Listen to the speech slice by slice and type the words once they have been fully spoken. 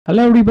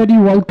Hello everybody,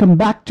 welcome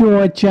back to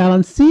our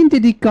channel. Scene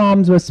Diddy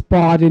comes was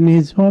spotted in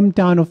his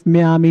hometown of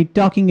Miami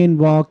talking and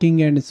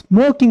walking and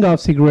smoking a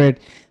cigarette.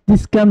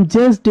 This comes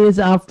just days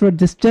after a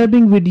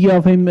disturbing video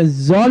of him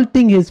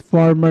assaulting his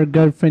former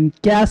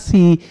girlfriend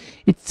Cassie.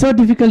 It's so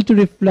difficult to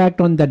reflect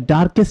on the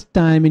darkest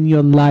time in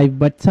your life,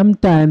 but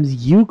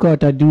sometimes you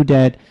gotta do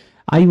that.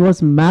 I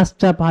was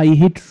messed up, I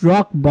hit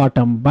rock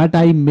bottom, but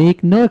I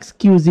make no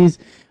excuses.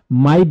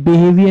 My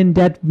behavior in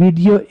that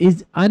video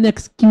is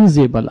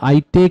unexcusable. I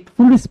take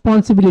full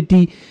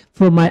responsibility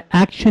for my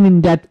action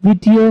in that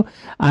video.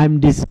 I'm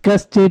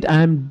disgusted.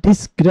 I'm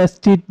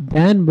disgusted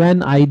than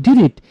when I did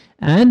it.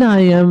 And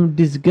I am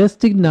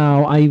disgusted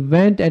now. I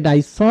went and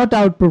I sought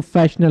out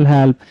professional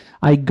help.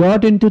 I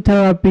got into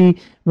therapy,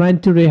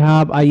 went to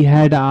rehab. I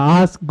had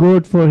asked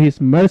God for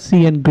his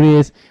mercy and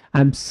grace.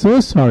 I'm so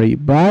sorry,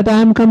 but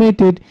I'm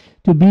committed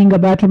to being a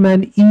better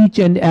man each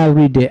and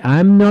every day.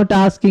 I'm not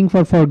asking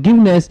for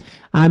forgiveness.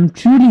 I'm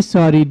truly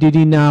sorry.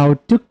 Diddy now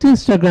took to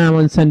Instagram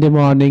on Sunday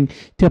morning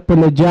to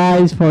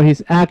apologize for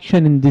his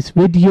action in this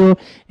video.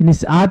 In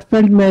his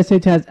heartfelt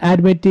message, has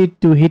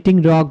admitted to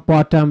hitting rock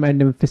bottom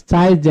and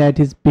emphasized that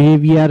his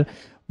behavior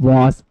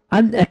was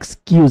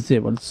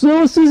unexcusable.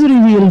 Sources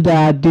revealed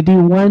that Diddy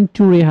went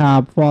to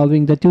rehab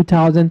following the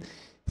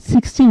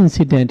 2016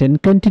 incident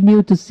and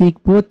continued to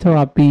seek both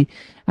therapy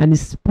and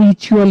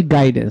spiritual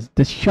guidance.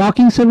 The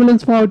shocking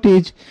surveillance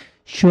footage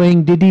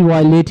showing Diddy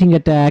violating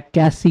attack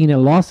Cassie in a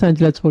Los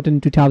Angeles hotel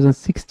in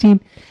 2016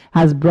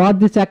 has brought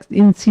this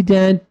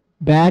incident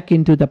back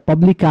into the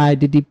public eye.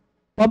 Diddy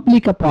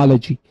public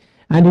apology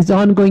and his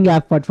ongoing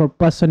effort for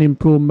personal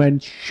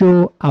improvement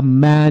show a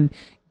man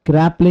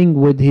grappling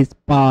with his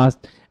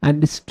past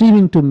and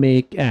striving to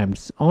make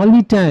amends.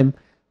 Only time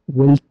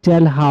will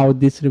tell how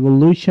this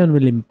revolution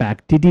will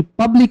impact Diddy's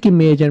public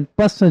image and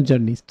personal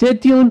journey. Stay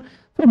tuned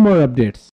for more updates.